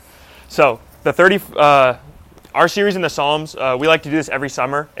So our series in the Psalms, we like to do this every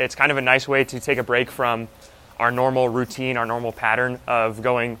summer. It's kind of a nice way to take a break from our normal routine, our normal pattern of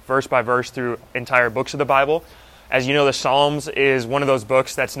going verse by verse through entire books of the Bible. As you know, the Psalms is one of those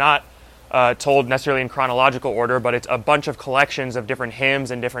books that's not told necessarily in chronological order, but it's a bunch of collections of different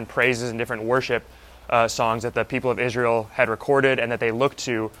hymns and different praises and different worship songs that the people of Israel had recorded and that they looked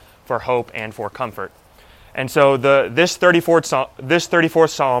to for hope and for comfort. And so this 34th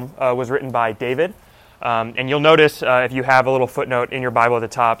Psalm was written by David. And you'll notice if you have a little footnote in your Bible at the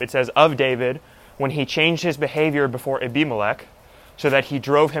top, it says, of David, when he changed his behavior before Abimelech, so that he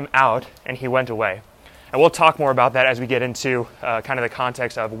drove him out and he went away. And we'll talk more about that as we get into kind of the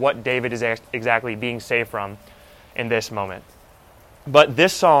context of what David is exactly being saved from in this moment. But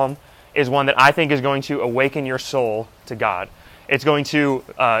this psalm is one that I think is going to awaken your soul to God. It's going to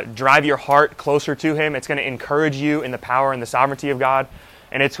drive your heart closer to Him. It's going to encourage you in the power and the sovereignty of God.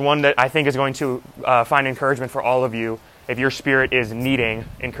 And it's one that I think is going to find encouragement for all of you if your spirit is needing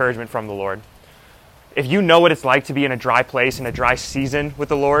encouragement from the Lord. If you know what it's like to be in a dry place, in a dry season with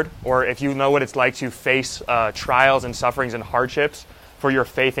the Lord, or if you know what it's like to face trials and sufferings and hardships for your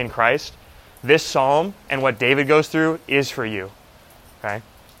faith in Christ, this psalm and what David goes through is for you. Okay?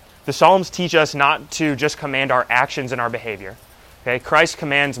 The Psalms teach us not to just command our actions and our behavior. Okay? Christ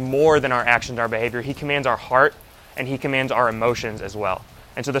commands more than our actions and our behavior. He commands our heart, and He commands our emotions as well.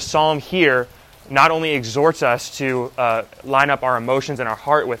 And so the psalm here not only exhorts us to line up our emotions and our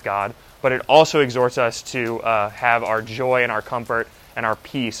heart with God, but it also exhorts us to have our joy and our comfort and our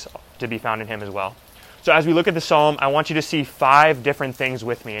peace to be found in Him as well. So as we look at the psalm, I want you to see 5 different things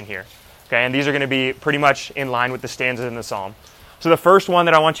with me in here. Okay, and these are going to be pretty much in line with the stanzas in the psalm. So the first one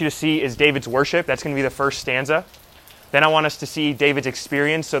that I want you to see is David's worship. That's going to be the first stanza. Then I want us to see David's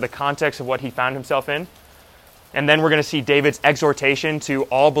experience, so the context of what he found himself in. And then we're going to see David's exhortation to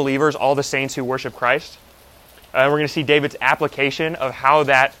all believers, all the saints who worship Christ. We're going to see David's application of how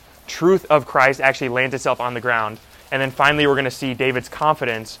that truth of Christ actually lands itself on the ground. And then finally, we're going to see David's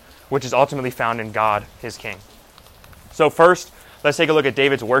confidence, which is ultimately found in God, his King. So first, let's take a look at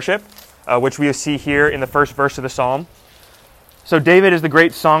David's worship, which we see here in the first verse of the psalm. So David is the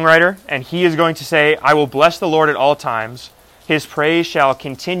great songwriter, and he is going to say, I will bless the Lord at all times. His praise shall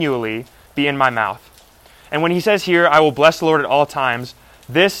continually be in my mouth. And when he says here, I will bless the Lord at all times,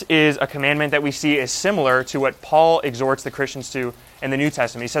 this is a commandment that we see is similar to what Paul exhorts the Christians to in the New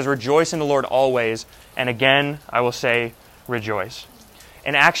Testament. He says, rejoice in the Lord always, and again, I will say, rejoice.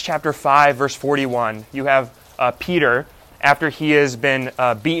 In Acts chapter 5, verse 41, you have Peter, after he has been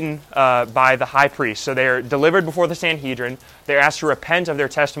beaten by the high priest. So they're delivered before the Sanhedrin. They're asked to repent of their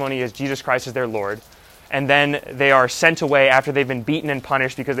testimony as Jesus Christ is their Lord. And then they are sent away after they've been beaten and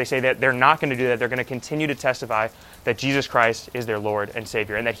punished because they say that they're not going to do that. They're going to continue to testify that Jesus Christ is their Lord and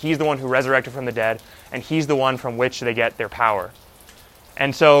Savior, and that He's the one who resurrected from the dead, and He's the one from which they get their power.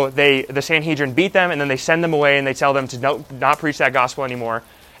 And so the Sanhedrin beat them, and then they send them away, and they tell them to not preach that gospel anymore.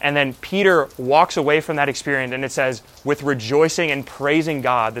 And then Peter walks away from that experience, and it says, with rejoicing and praising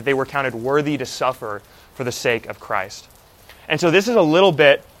God that they were counted worthy to suffer for the sake of Christ. And so this is a little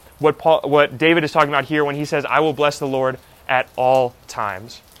bit what David is talking about here when he says, I will bless the Lord at all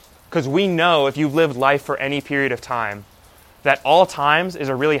times. Because we know, if you've lived life for any period of time, that all times is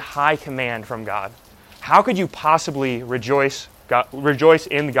a really high command from God. How could you possibly rejoice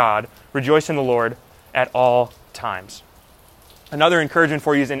in God, rejoice in the Lord at all times? Another encouragement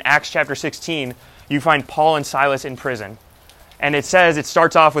for you is in Acts chapter 16, you find Paul and Silas in prison. And it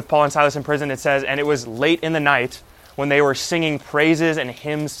starts off with Paul and Silas in prison. It says, and it was late in the night when they were singing praises and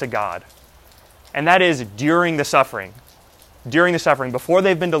hymns to God. And that is during the suffering. During the suffering, before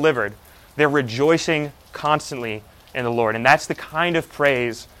they've been delivered, they're rejoicing constantly in the Lord. And that's the kind of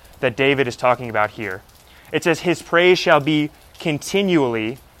praise that David is talking about here. It says, his praise shall be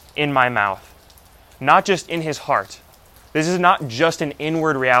continually in my mouth. Not just in his heart. This is not just an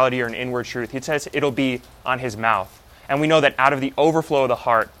inward reality or an inward truth. It says it'll be on his mouth. And we know that out of the overflow of the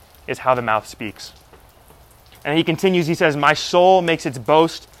heart is how the mouth speaks. And he continues, he says, my soul makes its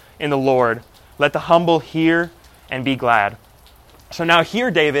boast in the Lord. Let the humble hear and be glad. So now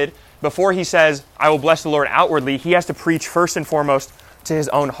here, David, before he says, I will bless the Lord outwardly, he has to preach first and foremost to his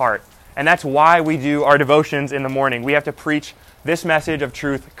own heart. And that's why we do our devotions in the morning. We have to preach this message of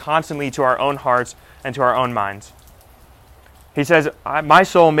truth constantly to our own hearts and to our own minds. He says, my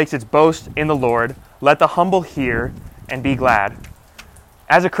soul makes its boast in the Lord. Let the humble hear and be glad.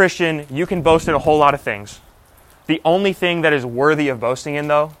 As a Christian, you can boast in a whole lot of things. The only thing that is worthy of boasting in,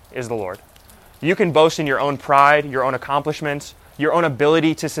 though, is the Lord. You can boast in your own pride, your own accomplishments, your own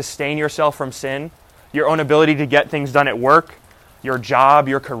ability to sustain yourself from sin, your own ability to get things done at work, your job,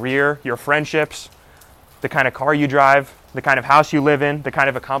 your career, your friendships, the kind of car you drive, the kind of house you live in, the kind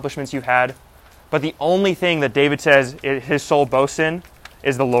of accomplishments you've had. But the only thing that David says his soul boasts in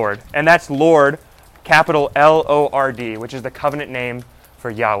is the Lord. And that's Lord, capital Lord, which is the covenant name for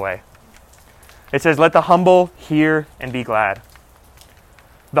Yahweh. It says, let the humble hear and be glad.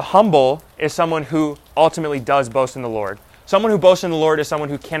 The humble is someone who ultimately does boast in the Lord. Someone who boasts in the Lord is someone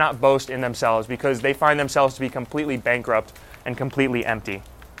who cannot boast in themselves because they find themselves to be completely bankrupt and completely empty.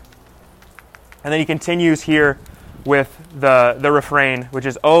 And then he continues here with the refrain, which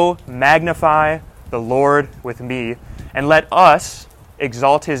is, oh, magnify the Lord with me, and let us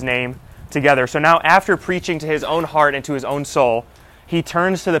exalt his name together. So now after preaching to his own heart and to his own soul, he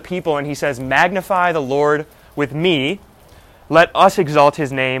turns to the people and he says, magnify the Lord with me, let us exalt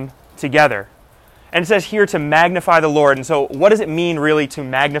his name together. And it says here to magnify the Lord. And so what does it mean really to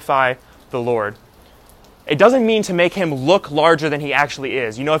magnify the Lord? It doesn't mean to make him look larger than he actually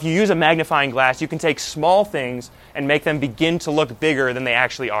is. You know, if you use a magnifying glass, you can take small things and make them begin to look bigger than they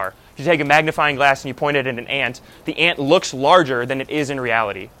actually are. If you take a magnifying glass and you point it at an ant, the ant looks larger than it is in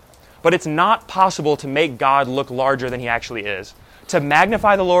reality. But it's not possible to make God look larger than he actually is. To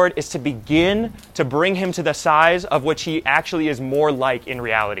magnify the Lord is to begin to bring him to the size of which he actually is more like in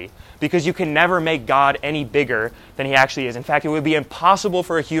reality. Because you can never make God any bigger than he actually is. In fact, it would be impossible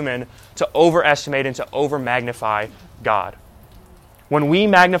for a human to overestimate and to over-magnify God. When we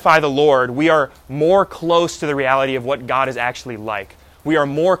magnify the Lord, we are more close to the reality of what God is actually like. We are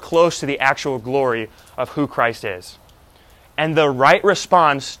more close to the actual glory of who Christ is. And the right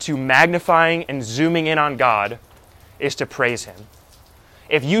response to magnifying and zooming in on God is to praise him.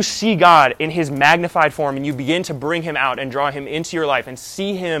 If you see God in his magnified form and you begin to bring him out and draw him into your life and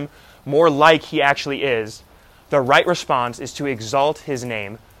see him more like he actually is, the right response is to exalt his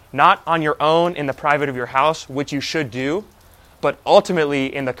name, not on your own in the private of your house, which you should do, but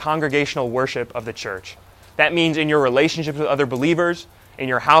ultimately in the congregational worship of the church. That means in your relationships with other believers, in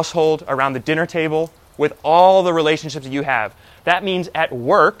your household, around the dinner table, with all the relationships that you have. That means at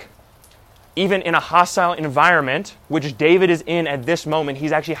work, even in a hostile environment, which David is in at this moment.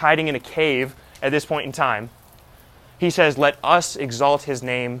 He's actually hiding in a cave at this point in time. He says, let us exalt his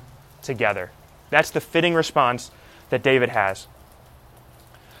name together. That's the fitting response that David has.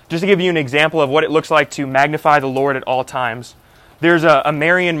 Just to give you an example of what it looks like to magnify the Lord at all times, there's a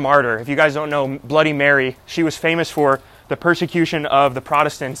Marian martyr. If you guys don't know Bloody Mary, she was famous for the persecution of the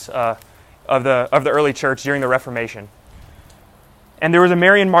Protestants of the early church during the Reformation. And there was a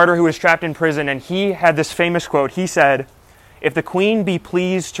Marian martyr who was trapped in prison, and he had this famous quote. He said, if the queen be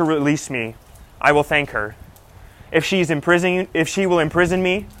pleased to release me, I will thank her. If she will imprison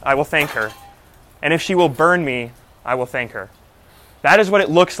me, I will thank her. And if she will burn me, I will thank her. That is what it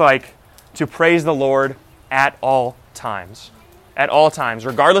looks like to praise the Lord at all times. At all times,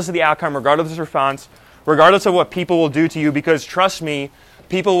 regardless of the outcome, regardless of the response, regardless of what people will do to you, because trust me,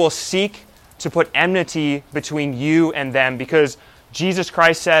 people will seek to put enmity between you and them, because Jesus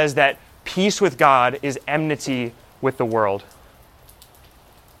Christ says that peace with God is enmity with the world.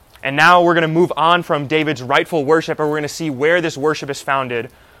 And now we're going to move on from David's rightful worship, and we're going to see where this worship is founded,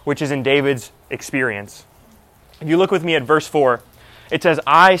 which is in David's experience. If you look with me at verse 4, it says,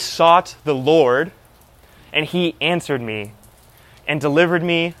 I sought the Lord, and he answered me, and delivered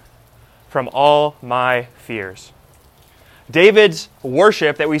me from all my fears. David's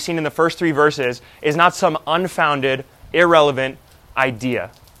worship that we've seen in the first 3 verses is not some unfounded, irrelevant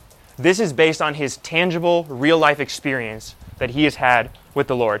idea. This is based on his tangible, real-life experience that he has had with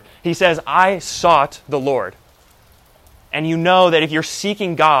the Lord. He says, I sought the Lord. And you know that if you're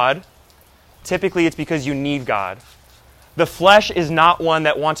seeking God, typically it's because you need God. The flesh is not one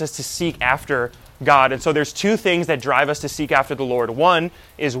that wants us to seek after God. And so there's 2 things that drive us to seek after the Lord. One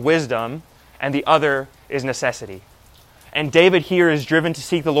is wisdom, and the other is necessity. And David here is driven to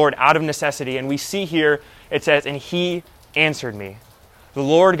seek the Lord out of necessity. And we see here, it says, and he answered me. The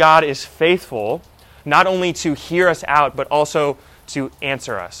Lord God is faithful, not only to hear us out, but also to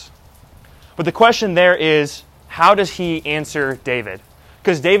answer us. But the question there is, how does he answer David?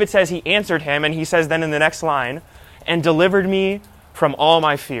 Because David says he answered him, and he says then in the next line, and delivered me from all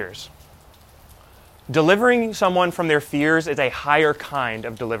my fears. Delivering someone from their fears is a higher kind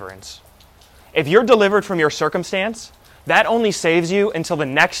of deliverance. If you're delivered from your circumstance, that only saves you until the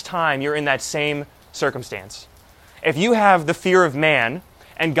next time you're in that same circumstance. If you have the fear of man,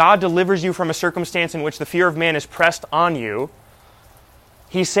 and God delivers you from a circumstance in which the fear of man is pressed on you,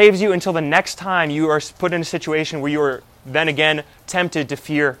 he saves you until the next time you are put in a situation where you are then again tempted to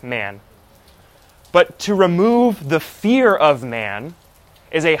fear man. But to remove the fear of man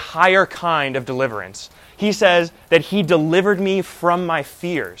is a higher kind of deliverance. He says that he delivered me from my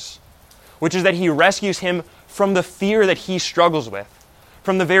fears, which is that he rescues him from the fear that he struggles with,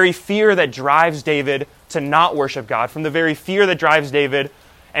 from the very fear that drives David to not worship God, from the very fear that drives David,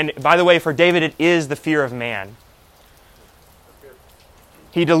 and by the way, for David it is the fear of man.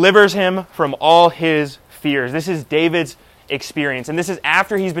 He delivers him from all his fears. This is David's experience, and this is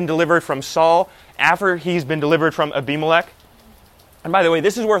after he's been delivered from Saul, after he's been delivered from Abimelech. And by the way,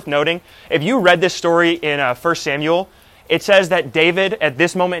 this is worth noting. If you read this story in 1 Samuel, it says that David, at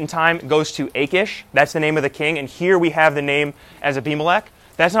this moment in time, goes to Achish. That's the name of the king. And here we have the name as Abimelech.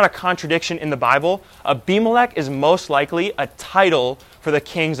 That's not a contradiction in the Bible. Abimelech is most likely a title for the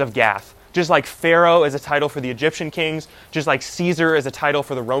kings of Gath. Just like Pharaoh is a title for the Egyptian kings, just like Caesar is a title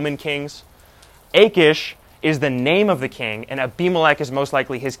for the Roman kings. Achish is the name of the king, and Abimelech is most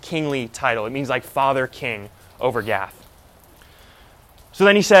likely his kingly title. It means like father king over Gath. So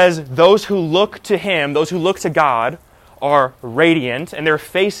then he says, those who look to him, those who look to God, are radiant, and their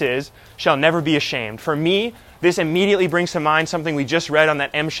faces shall never be ashamed. For me, this immediately brings to mind something we just read on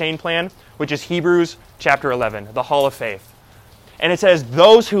that M. Shane plan, which is Hebrews chapter 11, the Hall of Faith. And it says,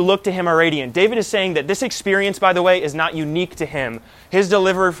 those who look to him are radiant. David is saying that this experience, by the way, is not unique to him.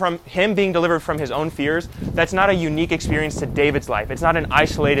 Him being delivered from his own fears, that's not a unique experience to David's life. It's not an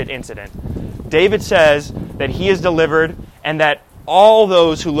isolated incident. David says that he is delivered and that all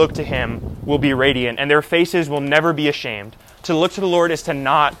those who look to him will be radiant, and their faces will never be ashamed. To look to the Lord is to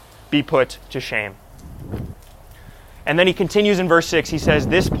not be put to shame. And then he continues in verse 6. He says,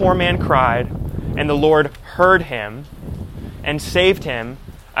 this poor man cried, and the Lord heard him and saved him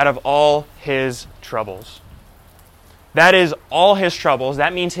out of all his troubles. That is all his troubles.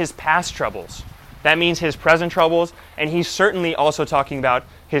 That means his past troubles. That means his present troubles, and he's certainly also talking about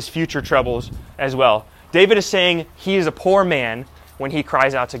his future troubles as well. David is saying he is a poor man when he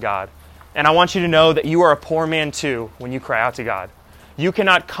cries out to God. And I want you to know that you are a poor man too when you cry out to God. You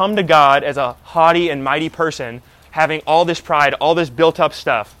cannot come to God as a haughty and mighty person having all this pride, all this built up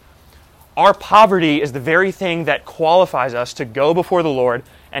stuff. Our poverty is the very thing that qualifies us to go before the Lord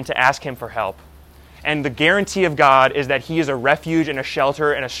and to ask him for help. And the guarantee of God is that he is a refuge and a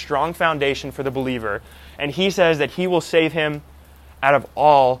shelter and a strong foundation for the believer. And he says that he will save him out of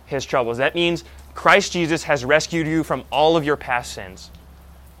all his troubles. That means Christ Jesus has rescued you from all of your past sins.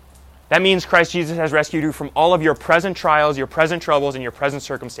 That means Christ Jesus has rescued you from all of your present trials, your present troubles, and your present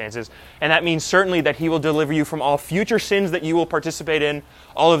circumstances. And that means certainly that he will deliver you from all future sins that you will participate in,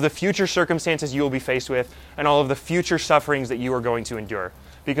 all of the future circumstances you will be faced with, and all of the future sufferings that you are going to endure.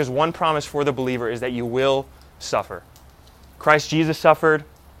 Because one promise for the believer is that you will suffer. Christ Jesus suffered,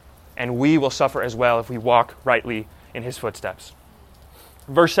 and we will suffer as well if we walk rightly in his footsteps.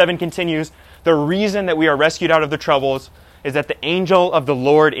 Verse 7 continues, the reason that we are rescued out of the troubles is that the angel of the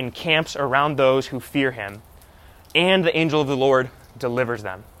Lord encamps around those who fear him, and the angel of the Lord delivers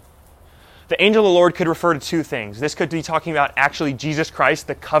them. The angel of the Lord could refer to two things. This could be talking about actually Jesus Christ,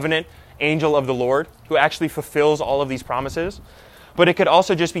 the covenant angel of the Lord, who actually fulfills all of these promises. But it could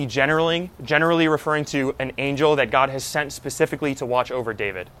also just be generally referring to an angel that God has sent specifically to watch over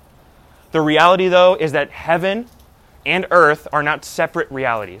David. The reality, though, is that heaven and earth are not separate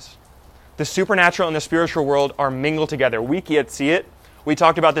realities. The supernatural and the spiritual world are mingled together. We can't see it. We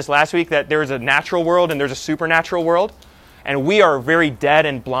talked about this last week, that there's a natural world and there's a supernatural world. And we are very dead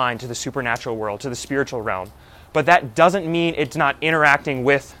and blind to the supernatural world, to the spiritual realm. But that doesn't mean it's not interacting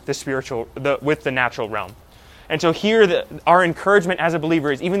with with the natural realm. And so here, our encouragement as a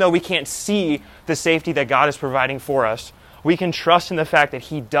believer is, even though we can't see the safety that God is providing for us, we can trust in the fact that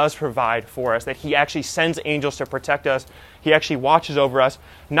he does provide for us, that he actually sends angels to protect us. He actually watches over us.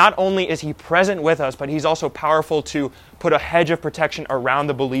 Not only is he present with us, but he's also powerful to put a hedge of protection around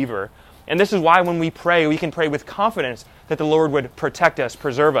the believer. And this is why when we pray, we can pray with confidence that the Lord would protect us,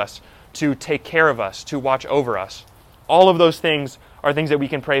 preserve us, to take care of us, to watch over us. All of those things are things that we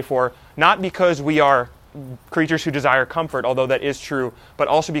can pray for, not because we are creatures who desire comfort, although that is true, but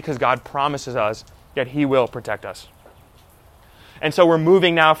also because God promises us that he will protect us. And so we're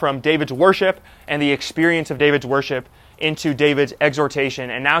moving now from David's worship and the experience of David's worship into David's exhortation.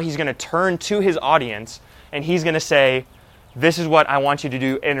 And now he's going to turn to his audience and he's going to say, this is what I want you to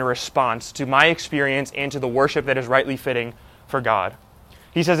do in response to my experience and to the worship that is rightly fitting for God.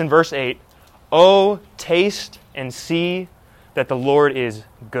 He says in verse 8, "Oh, taste and see that the Lord is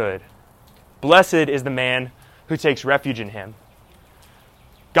good. Blessed is the man who takes refuge in him."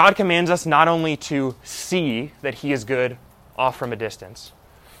 God commands us not only to see that he is good off from a distance.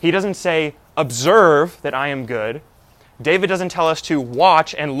 He doesn't say, observe that I am good. David doesn't tell us to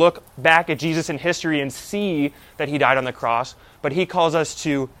watch and look back at Jesus in history and see that he died on the cross, but he calls us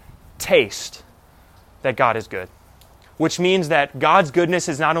to taste that God is good, which means that God's goodness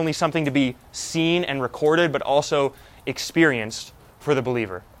is not only something to be seen and recorded, but also experienced for the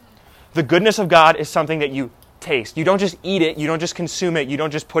believer. The goodness of God is something that you taste. You don't just eat it, you don't just consume it, you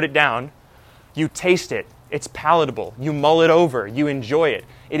don't just put it down. You taste it. It's palatable. You mull it over. You enjoy it.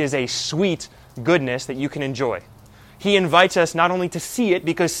 It is a sweet goodness that you can enjoy. He invites us not only to see it,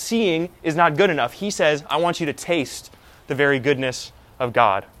 because seeing is not good enough. He says, I want you to taste the very goodness of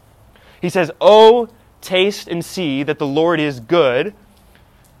God. He says, "Oh, taste and see that the Lord is good.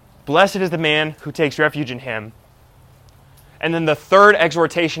 Blessed is the man who takes refuge in him." And then the third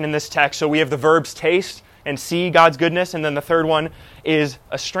exhortation in this text, so we have the verbs taste and see God's goodness, and then the third one is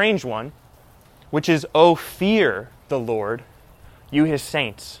a strange one, which is, "Oh, fear the Lord, you his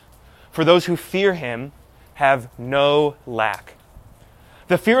saints. For those who fear him have no lack."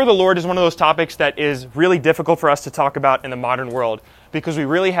 The fear of the Lord is one of those topics that is really difficult for us to talk about in the modern world because we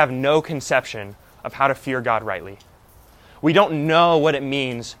really have no conception of how to fear God rightly. We don't know what it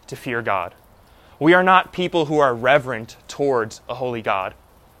means to fear God. We are not people who are reverent towards a holy God.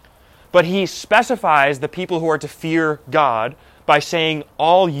 But he specifies the people who are to fear God by saying,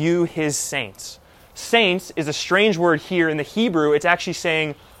 "All you his saints." Saints is a strange word here. In the Hebrew, it's actually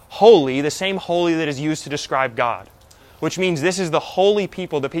saying holy, the same holy that is used to describe God, which means this is the holy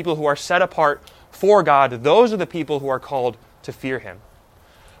people, the people who are set apart for God. Those are the people who are called to fear him,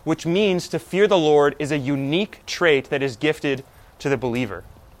 which means to fear the Lord is a unique trait that is gifted to the believer.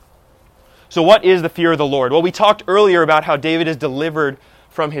 So what is the fear of the Lord? Well, we talked earlier about how David is delivered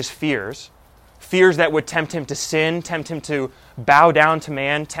from his fears that would tempt him to sin, tempt him to bow down to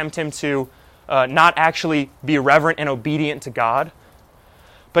man, tempt him to not actually be reverent and obedient to God.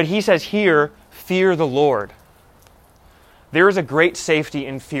 But he says here, fear the Lord. There is a great safety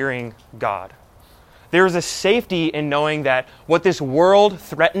in fearing God. There is a safety in knowing that what this world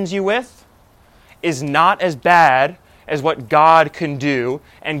threatens you with is not as bad as what God can do,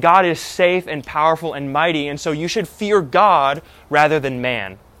 and God is safe and powerful and mighty, and so you should fear God rather than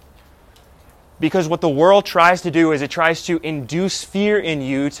man. Because what the world tries to do is it tries to induce fear in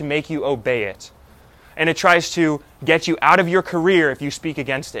you to make you obey it. And it tries to get you out of your career if you speak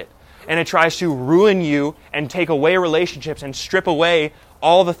against it. And it tries to ruin you and take away relationships and strip away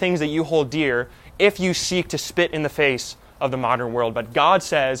all the things that you hold dear if you seek to spit in the face of the modern world. But God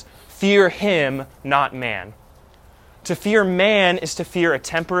says, fear him, not man. To fear man is to fear a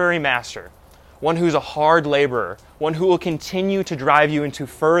temporary master, one who's a hard laborer, one who will continue to drive you into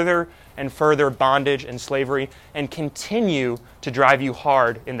further and further bondage and slavery and continue to drive you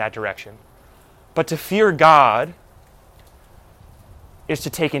hard in that direction. But to fear God is to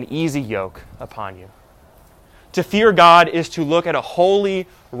take an easy yoke upon you. To fear God is to look at a holy,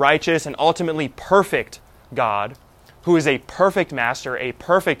 righteous, and ultimately perfect God who is a perfect master, a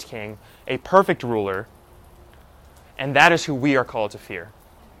perfect king, a perfect ruler, and that is who we are called to fear.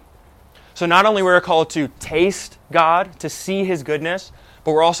 So not only are we called to taste God, to see his goodness,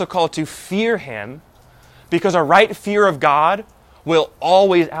 but we're also called to fear him because a right fear of God will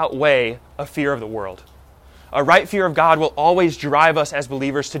always outweigh a fear of the world. A right fear of God will always drive us as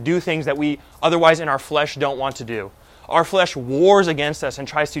believers to do things that we otherwise in our flesh don't want to do. Our flesh wars against us and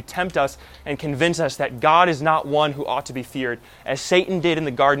tries to tempt us and convince us that God is not one who ought to be feared. As Satan did in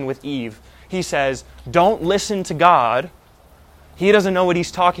the garden with Eve, he says, don't listen to God. He doesn't know what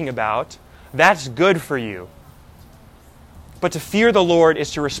he's talking about. That's good for you. But to fear the Lord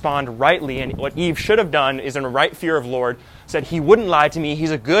is to respond rightly, and what Eve should have done is in a right fear of the Lord, said, he wouldn't lie to me,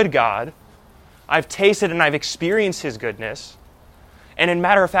 he's a good God. I've tasted and I've experienced his goodness. And in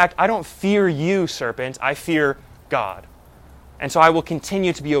matter of fact, I don't fear you, serpent, I fear God. And so I will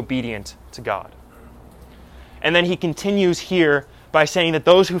continue to be obedient to God. And then he continues here by saying that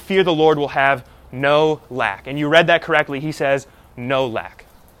those who fear the Lord will have no lack. And you read that correctly. He says, no lack.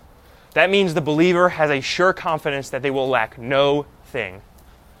 That means the believer has a sure confidence that they will lack no thing.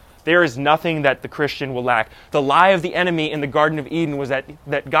 There is nothing that the Christian will lack. The lie of the enemy in the Garden of Eden was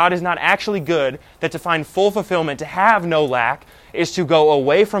that God is not actually good, that to find full fulfillment, to have no lack, is to go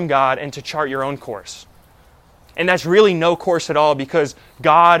away from God and to chart your own course. And that's really no course at all because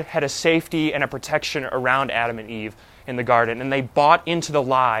God had a safety and a protection around Adam and Eve in the garden, and they bought into the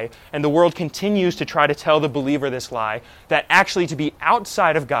lie, and the world continues to try to tell the believer this lie, that actually to be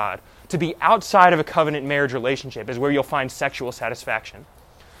outside of God, to be outside of a covenant marriage relationship is where you'll find sexual satisfaction.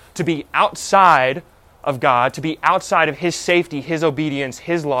 To be outside of God, to be outside of his safety, his obedience,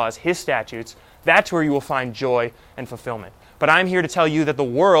 his laws, his statutes, that's where you will find joy and fulfillment. But I'm here to tell you that the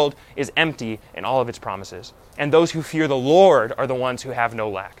world is empty in all of its promises. And those who fear the Lord are the ones who have no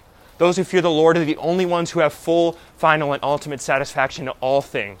lack. Those who fear the Lord are the only ones who have full, final, and ultimate satisfaction in all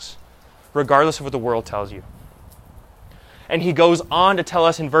things, regardless of what the world tells you. And he goes on to tell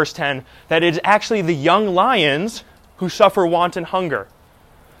us in verse 10 that it is actually the young lions who suffer want and hunger.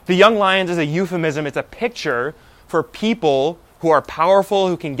 The young lions is a euphemism. It's a picture for people who are powerful,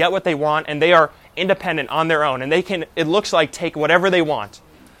 who can get what they want, and they are independent on their own. And they can, it looks like, take whatever they want.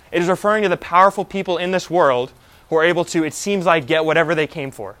 It is referring to the powerful people in this world who are able to, it seems like, get whatever they came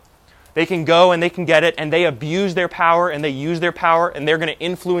for. They can go and they can get it, and they abuse their power, and they use their power, and they're going to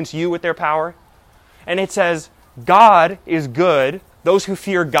influence you with their power. And it says, God is good. Those who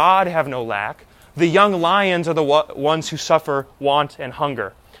fear God have no lack. The young lions are the ones who suffer want and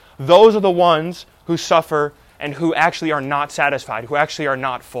hunger. Those are the ones who suffer and who actually are not satisfied, who actually are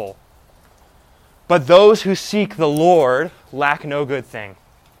not full. But those who seek the Lord lack no good thing.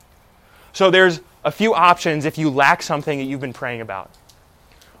 So there's a few options if you lack something that you've been praying about.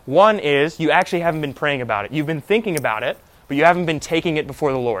 One is you actually haven't been praying about it. You've been thinking about it, but you haven't been taking it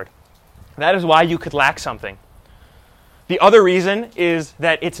before the Lord. That is why you could lack something. The other reason is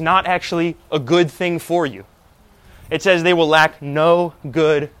that it's not actually a good thing for you. It says they will lack no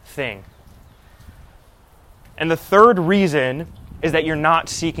good thing. And the third reason is that you're not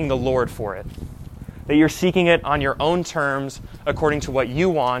seeking the Lord for it. That you're seeking it on your own terms, according to what you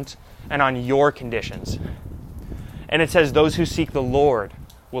want, and on your conditions. And it says those who seek the Lord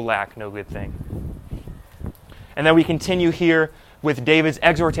will lack no good thing. And then we continue here with David's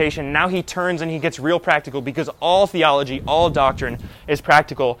exhortation. Now he turns and he gets real practical, because all theology, all doctrine is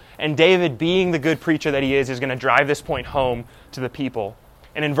practical. And David, being the good preacher that he is going to drive this point home to the people.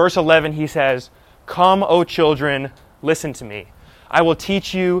 And in verse 11 he says, "Come, O children, listen to me. I will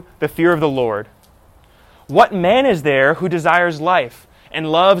teach you the fear of the Lord. What man is there who desires life and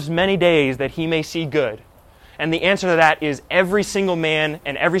loves many days that he may see good?" And the answer to that is every single man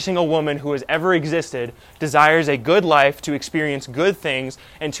and every single woman who has ever existed desires a good life, to experience good things,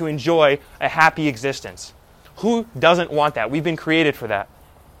 and to enjoy a happy existence. Who doesn't want that? We've been created for that.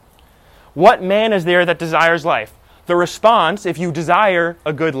 What man is there that desires life? The response, if you desire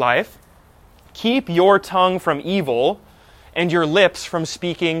a good life, keep your tongue from evil and your lips from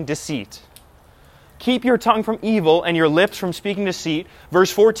speaking deceit. Keep your tongue from evil and your lips from speaking deceit.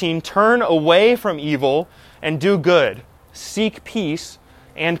 Verse 14, turn away from evil and do good. Seek peace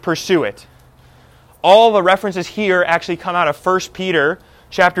and pursue it. All the references here actually come out of 1 Peter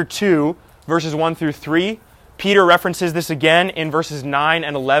chapter 2, verses 1 through 3. Peter references this again in verses 9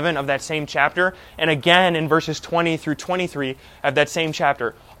 and 11 of that same chapter, and again in verses 20 through 23 of that same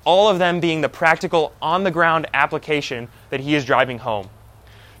chapter. All of them being the practical, on-the-ground application that he is driving home.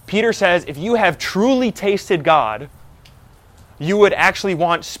 Peter says, if you have truly tasted God, you would actually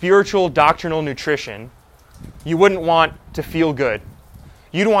want spiritual doctrinal nutrition. You wouldn't want to feel good.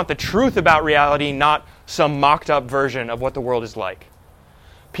 You'd want the truth about reality, not some mocked-up version of what the world is like.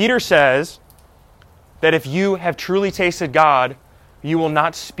 Peter says that if you have truly tasted God, you will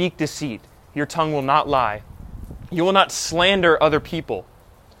not speak deceit. Your tongue will not lie. You will not slander other people,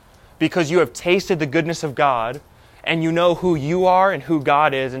 because you have tasted the goodness of God, and you know who you are and who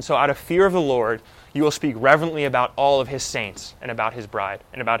God is, and so out of fear of the Lord, you will speak reverently about all of His saints and about His bride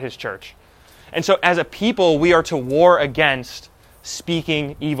and about His church. And so as a people, we are to war against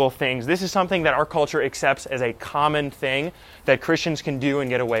speaking evil things. This is something that our culture accepts as a common thing that Christians can do and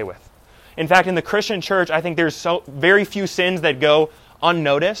get away with. In fact, in the Christian church, I think there's so very few sins that go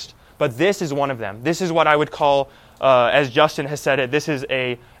unnoticed, but this is one of them. This is what I would call, as Justin has said it, this is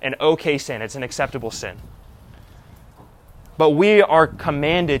an okay sin. It's an acceptable sin. But we are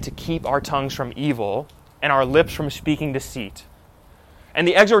commanded to keep our tongues from evil and our lips from speaking deceit. And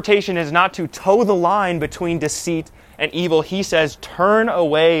the exhortation is not to toe the line between deceit and evil. He says, turn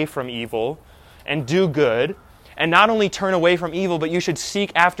away from evil and do good. And not only turn away from evil, but you should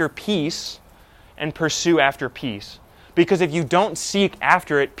seek after peace and pursue after peace. Because if you don't seek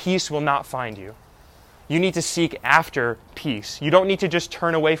after it, peace will not find you. You need to seek after peace. You don't need to just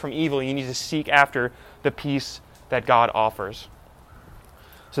turn away from evil. You need to seek after the peace that God offers.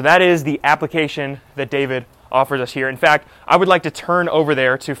 So that is the application that David offers us here. In fact, I would like to turn over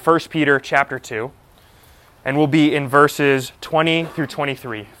there to 1 Peter chapter 2, and we'll be in verses 20 through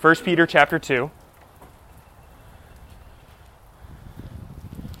 23. 1 Peter chapter 2.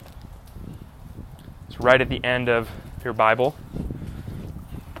 It's right at the end of your Bible.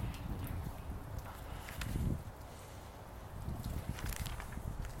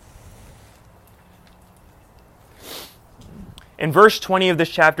 In verse 20 of this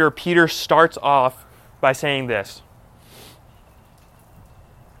chapter, Peter starts off by saying this: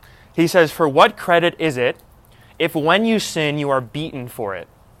 He says, "For what credit is it if when you sin you are beaten for it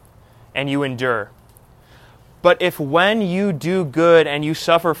and you endure? But if when you do good and you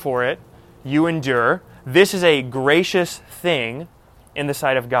suffer for it, you endure, this is a gracious thing in the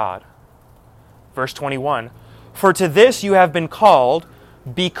sight of God." Verse 21, "For to this you have been called,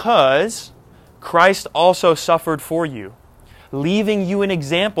 because Christ also suffered for you, leaving you an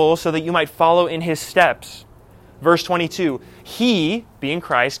example so that you might follow in his steps." Verse 22, "He," being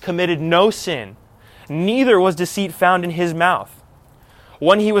Christ, "committed no sin, neither was deceit found in his mouth.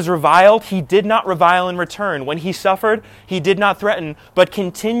 When he was reviled, he did not revile in return. When he suffered, he did not threaten, but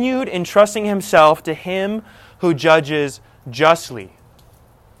continued entrusting himself to him who judges justly."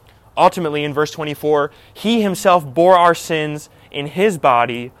 Ultimately, in verse 24, "He himself bore our sins in his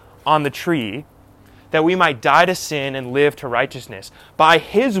body on the tree, that we might die to sin and live to righteousness. By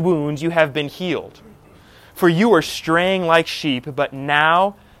his wounds you have been healed. For you were straying like sheep, but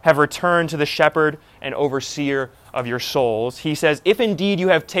now have returned to the shepherd and overseer of your souls." He says, "If indeed you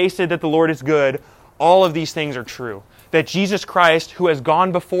have tasted that the Lord is good, all of these things are true." That Jesus Christ, who has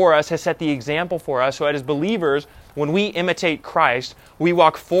gone before us, has set the example for us. So as believers, when we imitate Christ, we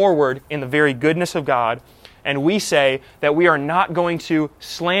walk forward in the very goodness of God, and we say that we are not going to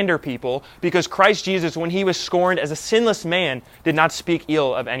slander people, because Christ Jesus, when he was scorned as a sinless man, did not speak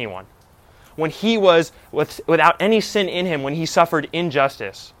ill of anyone. When he was without any sin in him, when he suffered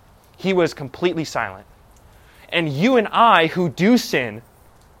injustice, he was completely silent. And you and I, who do sin,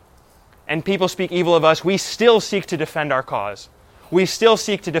 and people speak evil of us, we still seek to defend our cause. We still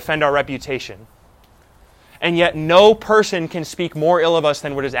seek to defend our reputation. And yet no person can speak more ill of us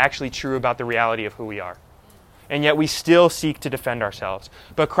than what is actually true about the reality of who we are. And yet we still seek to defend ourselves.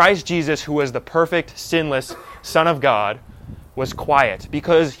 But Christ Jesus, who was the perfect, sinless Son of God, was quiet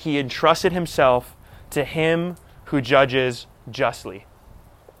because he entrusted himself to him who judges justly.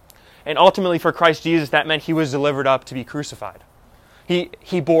 And ultimately for Christ Jesus, that meant he was delivered up to be crucified.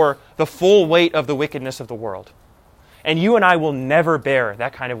 He bore the full weight of the wickedness of the world. And you and I will never bear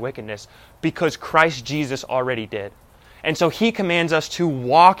that kind of wickedness because Christ Jesus already did. And so he commands us to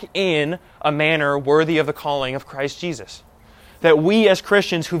walk in a manner worthy of the calling of Christ Jesus. That we as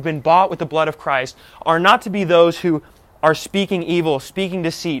Christians who've been bought with the blood of Christ are not to be those who are speaking evil, speaking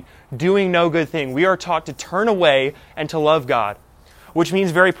deceit, doing no good thing. We are taught to turn away and to love God, which means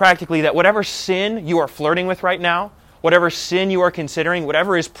very practically that whatever sin you are flirting with right now, whatever sin you are considering,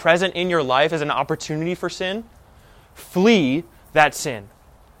 whatever is present in your life as an opportunity for sin, flee that sin.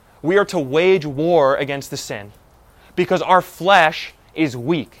 We are to wage war against the sin because our flesh is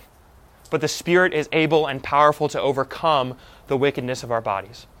weak, but the Spirit is able and powerful to overcome the wickedness of our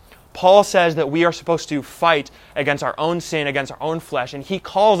bodies. Paul says that we are supposed to fight against our own sin, against our own flesh, and he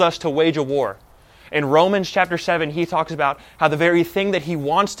calls us to wage a war. In Romans chapter 7, he talks about how the very thing that he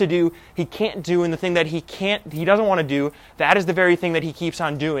wants to do, he can't do, and the thing that he doesn't want to do, that is the very thing that he keeps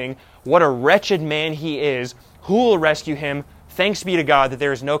on doing. What a wretched man he is. Who will rescue him? Thanks be to God that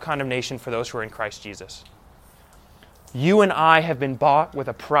there is no condemnation for those who are in Christ Jesus. You and I have been bought with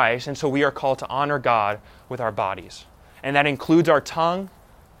a price, and so we are called to honor God with our bodies. And that includes our tongue.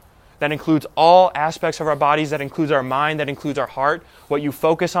 That includes all aspects of our bodies. That includes our mind. That includes our heart. What you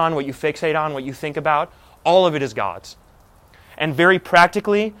focus on, what you fixate on, what you think about, all of it is God's. And very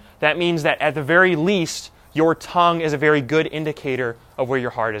practically, that means that at the very least, your tongue is a very good indicator of where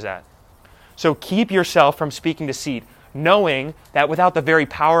your heart is at. So keep yourself from speaking deceit, knowing that without the very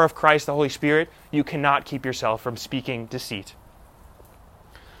power of Christ, the Holy Spirit, you cannot keep yourself from speaking deceit.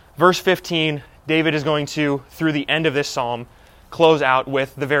 Verse 15, David is going to, through the end of this psalm, close out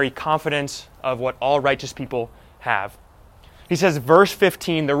with the very confidence of what all righteous people have. He says, verse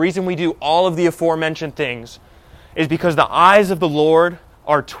 15, the reason we do all of the aforementioned things is because the eyes of the Lord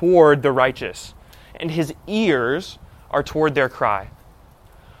are toward the righteous, and his ears are toward their cry.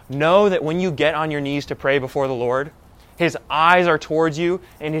 Know that when you get on your knees to pray before the Lord, his eyes are towards you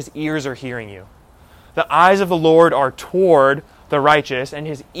and his ears are hearing you. The eyes of the Lord are toward the righteous, and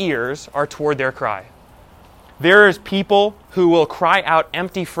his ears are toward their cry. There is people who will cry out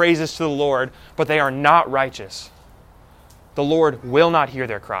empty phrases to the Lord, but they are not righteous. The Lord will not hear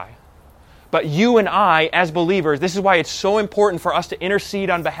their cry. But you and I, as believers, this is why it's so important for us to intercede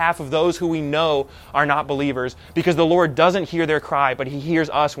on behalf of those who we know are not believers, because the Lord doesn't hear their cry, but he hears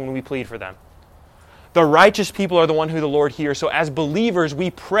us when we plead for them. The righteous people are the one who the Lord hears. So as believers,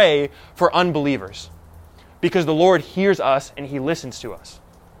 we pray for unbelievers, because the Lord hears us and he listens to us.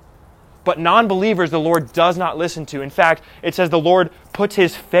 But non-believers, the Lord does not listen to. In fact, it says the Lord puts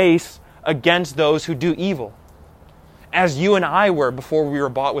his face against those who do evil, as you and I were before we were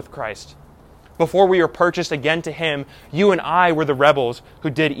bought with Christ. before we were purchased again to him, you and I were the rebels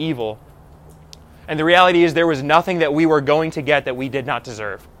who did evil. And the reality is there was nothing that we were going to get that we did not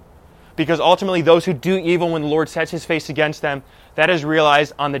deserve. Because ultimately those who do evil when the Lord sets his face against them, that is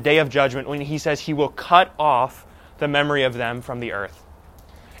realized on the day of judgment when he says he will cut off the memory of them from the earth.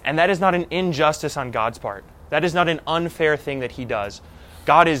 And that is not an injustice on God's part. That is not an unfair thing that he does.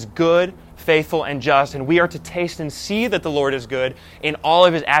 God is good, faithful, and just, and we are to taste and see that the Lord is good in all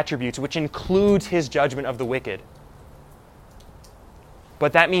of his attributes, which includes his judgment of the wicked.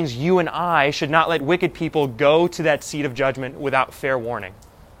 But that means you and I should not let wicked people go to that seat of judgment without fair warning.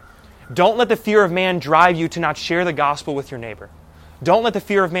 Don't let the fear of man drive you to not share the gospel with your neighbor. Don't let the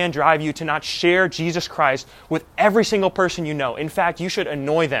fear of man drive you to not share Jesus Christ with every single person you know. In fact, you should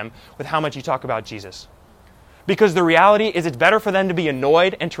annoy them with how much you talk about Jesus. Because the reality is it's better for them to be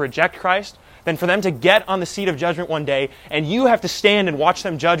annoyed and to reject Christ than for them to get on the seat of judgment one day and you have to stand and watch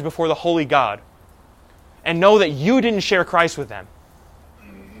them judge before the holy God and know that you didn't share Christ with them.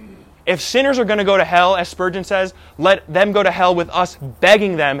 If sinners are going to go to hell, as Spurgeon says, let them go to hell with us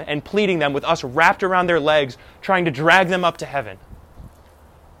begging them and pleading them, with us wrapped around their legs, trying to drag them up to heaven.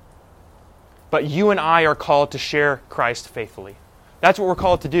 But you and I are called to share Christ faithfully. That's what we're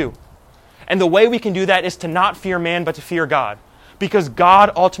called to do. And the way we can do that is to not fear man, but to fear God. Because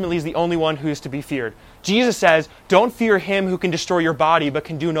God ultimately is the only one who is to be feared. Jesus says, don't fear him who can destroy your body, but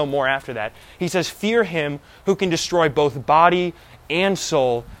can do no more after that. He says, fear him who can destroy both body and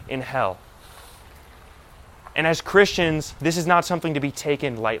soul in hell. And as Christians, this is not something to be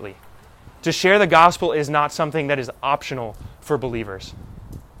taken lightly. To share the gospel is not something that is optional for believers.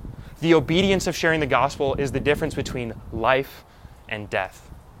 The obedience of sharing the gospel is the difference between life and death.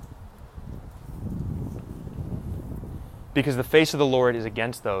 Because the face of the Lord is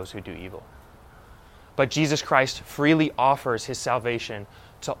against those who do evil. But Jesus Christ freely offers his salvation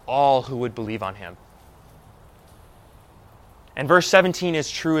to all who would believe on him. And verse 17 is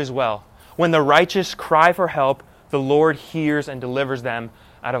true as well. When the righteous cry for help, the Lord hears and delivers them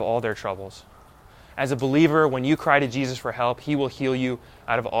out of all their troubles. As a believer, when you cry to Jesus for help, he will heal you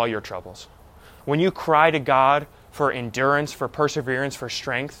out of all your troubles. When you cry to God for endurance, for perseverance, for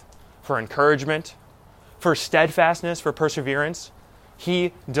strength, for encouragement, for steadfastness, for perseverance,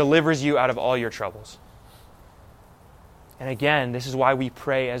 he delivers you out of all your troubles. And again, this is why we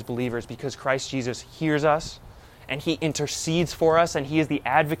pray as believers, because Christ Jesus hears us and he intercedes for us and he is the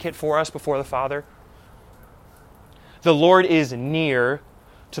advocate for us before the Father. The Lord is near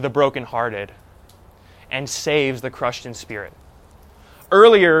to the brokenhearted and saves the crushed in spirit.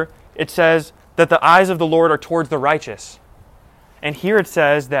 Earlier, it says that the eyes of the Lord are towards the righteous. And here it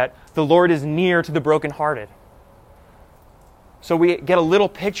says that the Lord is near to the brokenhearted. So we get a little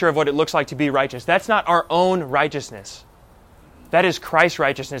picture of what it looks like to be righteous. That's not our own righteousness. That is Christ's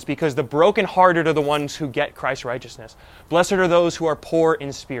righteousness, because the brokenhearted are the ones who get Christ's righteousness. Blessed are those who are poor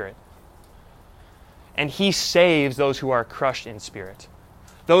in spirit. And he saves those who are crushed in spirit.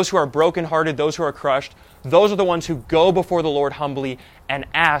 Those who are brokenhearted, those who are crushed, those are the ones who go before the Lord humbly and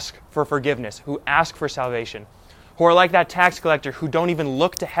ask for forgiveness, who ask for salvation, who are like that tax collector who don't even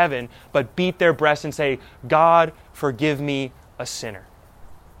look to heaven but beat their breast and say, God, forgive me, a sinner.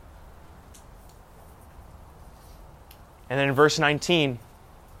 And then in verse 19,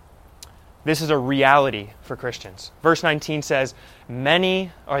 this is a reality for Christians. Verse 19 says,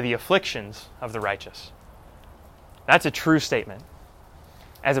 many are the afflictions of the righteous. That's a true statement.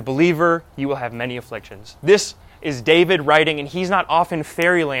 As a believer, you will have many afflictions. This is David writing, and he's not off in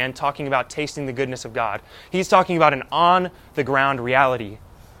fairyland talking about tasting the goodness of God. He's talking about an on-the-ground reality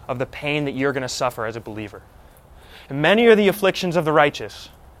of the pain that you're going to suffer as a believer. And many are the afflictions of the righteous,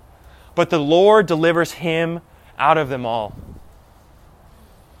 but the Lord delivers him out of them all.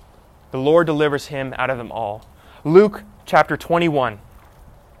 The Lord delivers him out of them all. Luke chapter 21.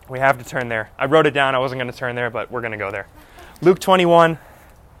 We have to turn there. I wrote it down. I wasn't going to turn there, but we're going to go there. Luke 21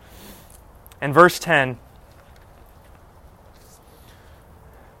 and verse 10.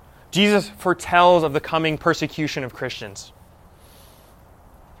 Jesus foretells of the coming persecution of Christians.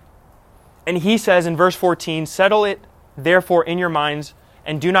 And he says in verse 14, settle it therefore in your minds,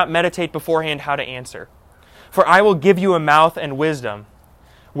 and do not meditate beforehand how to answer. For I will give you a mouth and wisdom,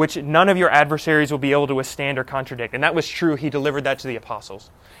 which none of your adversaries will be able to withstand or contradict. And that was true. He delivered that to the apostles.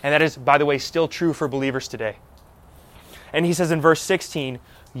 And that is, by the way, still true for believers today. And he says in verse 16,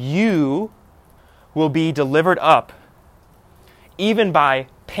 you will be delivered up even by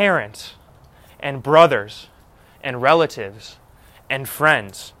parents and brothers and relatives and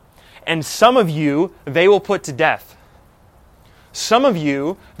friends. And some of you, they will put to death. Some of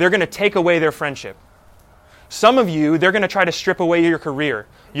you, they're going to take away their friendship. Some of you, they're going to try to strip away your career,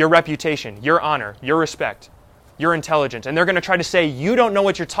 your reputation, your honor, your respect, your intelligence. And they're going to try to say, you don't know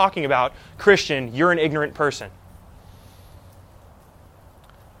what you're talking about, Christian, you're an ignorant person.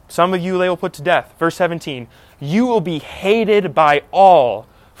 Some of you they will put to death. Verse 17, you will be hated by all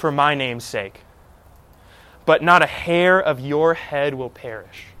for my name's sake, but not a hair of your head will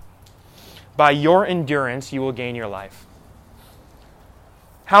perish. By your endurance you will gain your life.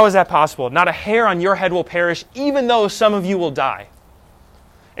 How is that possible? Not a hair on your head will perish, even though some of you will die.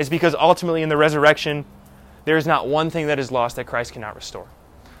 It's because ultimately in the resurrection, there is not one thing that is lost that Christ cannot restore.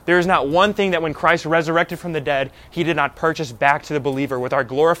 There is not one thing that when Christ resurrected from the dead, He did not purchase back to the believer with our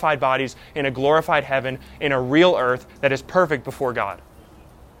glorified bodies in a glorified heaven, in a real earth that is perfect before God.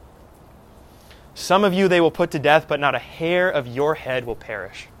 Some of you they will put to death, but not a hair of your head will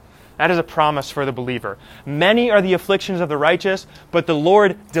perish. That is a promise for the believer. Many are the afflictions of the righteous, but the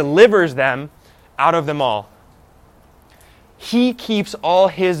Lord delivers them out of them all. He keeps all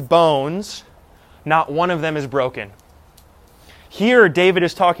His bones, not one of them is broken. Here, David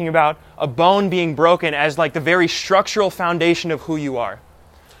is talking about a bone being broken as like the very structural foundation of who you are.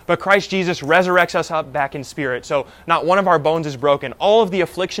 But Christ Jesus resurrects us up back in spirit, so not one of our bones is broken. All of the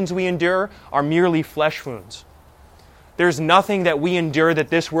afflictions we endure are merely flesh wounds. There's nothing that we endure that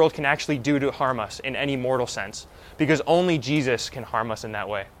this world can actually do to harm us in any mortal sense, because only Jesus can harm us in that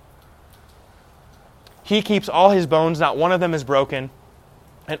way. He keeps all His bones, not one of them is broken.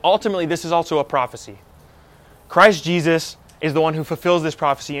 And ultimately, this is also a prophecy. Christ Jesus is the one who fulfills this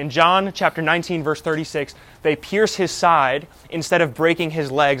prophecy. In John chapter 19, verse 36, they pierce His side instead of breaking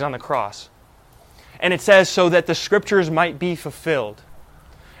His legs on the cross. And it says, so that the Scriptures might be fulfilled.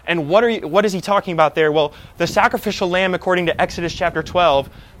 And what is He talking about there? Well, the sacrificial lamb, according to Exodus chapter 12,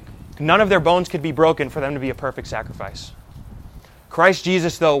 none of their bones could be broken for them to be a perfect sacrifice. Christ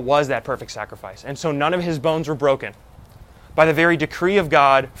Jesus, though, was that perfect sacrifice. And so none of His bones were broken. By the very decree of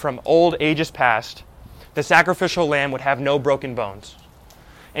God from old ages past, the sacrificial lamb would have no broken bones.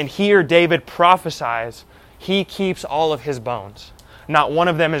 And here David prophesies, He keeps all of His bones. Not one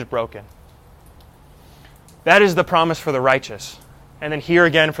of them is broken. That is the promise for the righteous. And then here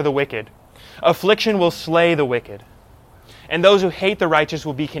again for the wicked. Affliction will slay the wicked, and those who hate the righteous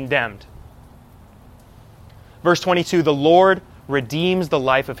will be condemned. Verse 22, the Lord redeems the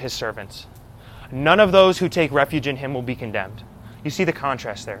life of His servants. None of those who take refuge in Him will be condemned. You see the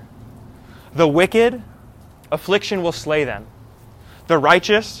contrast there. The wicked, affliction will slay them. The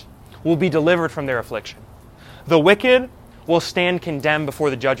righteous will be delivered from their affliction. The wicked will stand condemned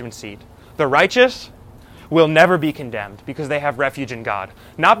before the judgment seat. The righteous will never be condemned because they have refuge in God.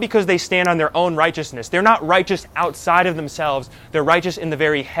 Not because they stand on their own righteousness. They're not righteous outside of themselves. They're righteous in the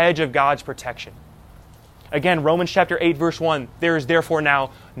very hedge of God's protection. Again, Romans chapter 8, verse 1, there is therefore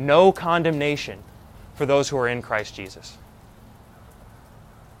now no condemnation for those who are in Christ Jesus.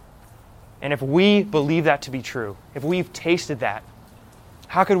 And if we believe that to be true, if we've tasted that,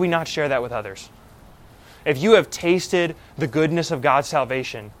 how could we not share that with others? If you have tasted the goodness of God's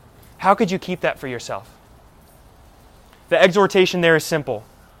salvation, how could you keep that for yourself? The exhortation there is simple.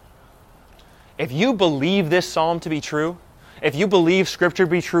 If you believe this psalm to be true, if you believe Scripture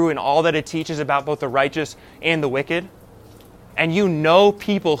to be true in all that it teaches about both the righteous and the wicked, and you know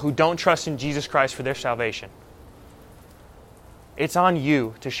people who don't trust in Jesus Christ for their salvation, it's on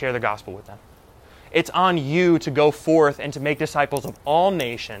you to share the gospel with them. It's on you to go forth and to make disciples of all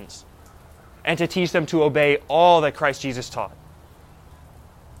nations and to teach them to obey all that Christ Jesus taught.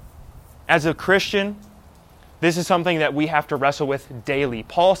 As a Christian, this is something that we have to wrestle with daily.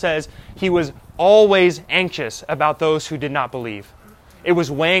 Paul says he was always anxious about those who did not believe. It was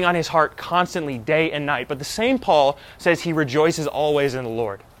weighing on his heart constantly, day and night. But the same Paul says he rejoices always in the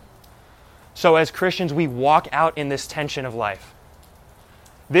Lord. So as Christians, we walk out in this tension of life.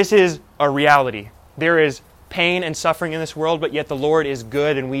 This is a reality. There is pain and suffering in this world, but yet the Lord is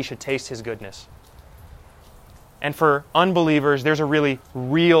good and we should taste His goodness. And for unbelievers, there's a really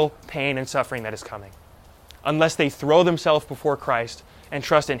real pain and suffering that is coming, unless they throw themselves before Christ and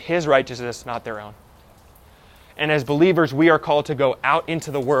trust in His righteousness, not their own. And as believers, we are called to go out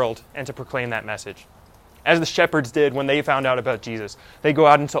into the world and to proclaim that message. As the shepherds did when they found out about Jesus. They go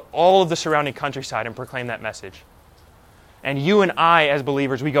out into all of the surrounding countryside and proclaim that message. And you and I, as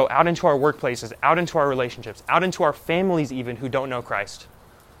believers, we go out into our workplaces, out into our relationships, out into our families even who don't know Christ.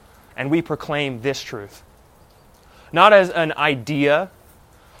 And we proclaim this truth. Not as an idea,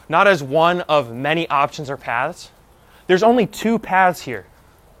 not as one of many options or paths. There's only two paths here.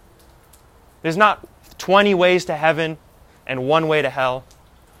 There's not 20 ways to heaven and one way to hell.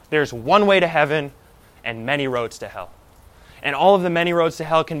 There's one way to heaven and many roads to hell. And all of the many roads to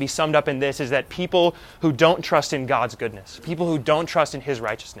hell can be summed up in this, is that people who don't trust in God's goodness, people who don't trust in His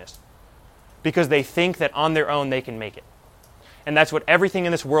righteousness, because they think that on their own they can make it. And that's what everything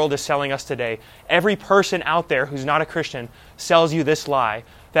in this world is selling us today. Every person out there who's not a Christian sells you this lie,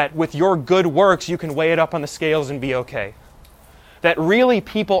 that with your good works you can weigh it up on the scales and be okay. That really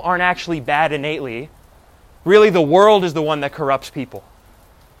people aren't actually bad innately. Really the world is the one that corrupts people.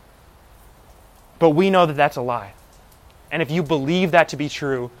 But we know that that's a lie. And if you believe that to be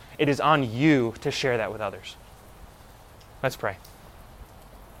true, it is on you to share that with others. Let's pray.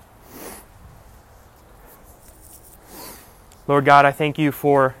 Lord God, I thank you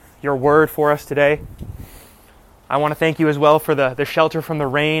for your word for us today. I want to thank you as well for the shelter from the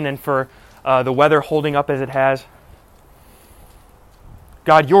rain and for the weather holding up as it has.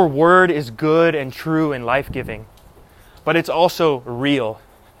 God, your word is good and true and life-giving, but it's also real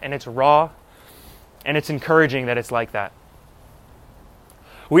and it's raw and it's encouraging that it's like that.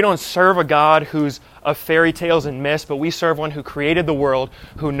 We don't serve a God who's of fairy tales and myths, but we serve one who created the world,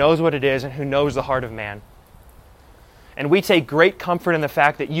 who knows what it is, and who knows the heart of man. And we take great comfort in the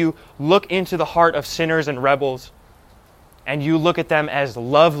fact that you look into the heart of sinners and rebels, and you look at them as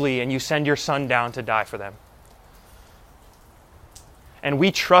lovely, and you send your Son down to die for them. And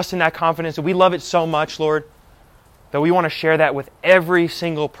we trust in that confidence, and we love it so much, Lord, that we want to share that with every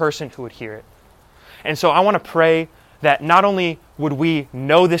single person who would hear it. And so I want to pray that not only would we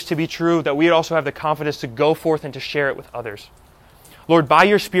know this to be true, that we would also have the confidence to go forth and to share it with others. Lord, by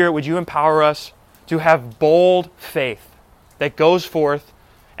your Spirit, would you empower us to have bold faith that goes forth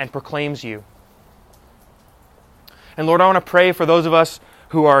and proclaims you. And Lord, I want to pray for those of us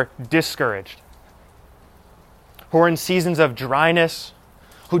who are discouraged, who are in seasons of dryness,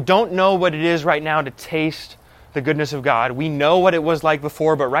 who don't know what it is right now to taste the goodness of God. We know what it was like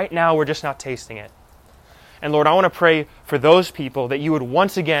before, but right now we're just not tasting it. And Lord, I want to pray for those people that you would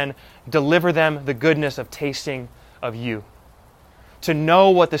once again deliver them the goodness of tasting of you. To know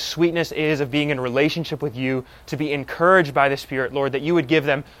what the sweetness is of being in relationship with you, to be encouraged by the Spirit, Lord, that you would give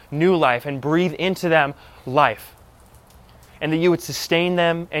them new life and breathe into them life. And that you would sustain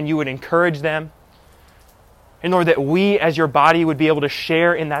them and you would encourage them. And Lord, that we as your body would be able to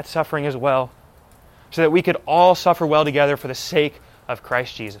share in that suffering as well, so that we could all suffer well together for the sake of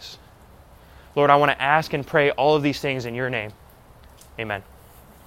Christ Jesus. Lord, I want to ask and pray all of these things in your name. Amen.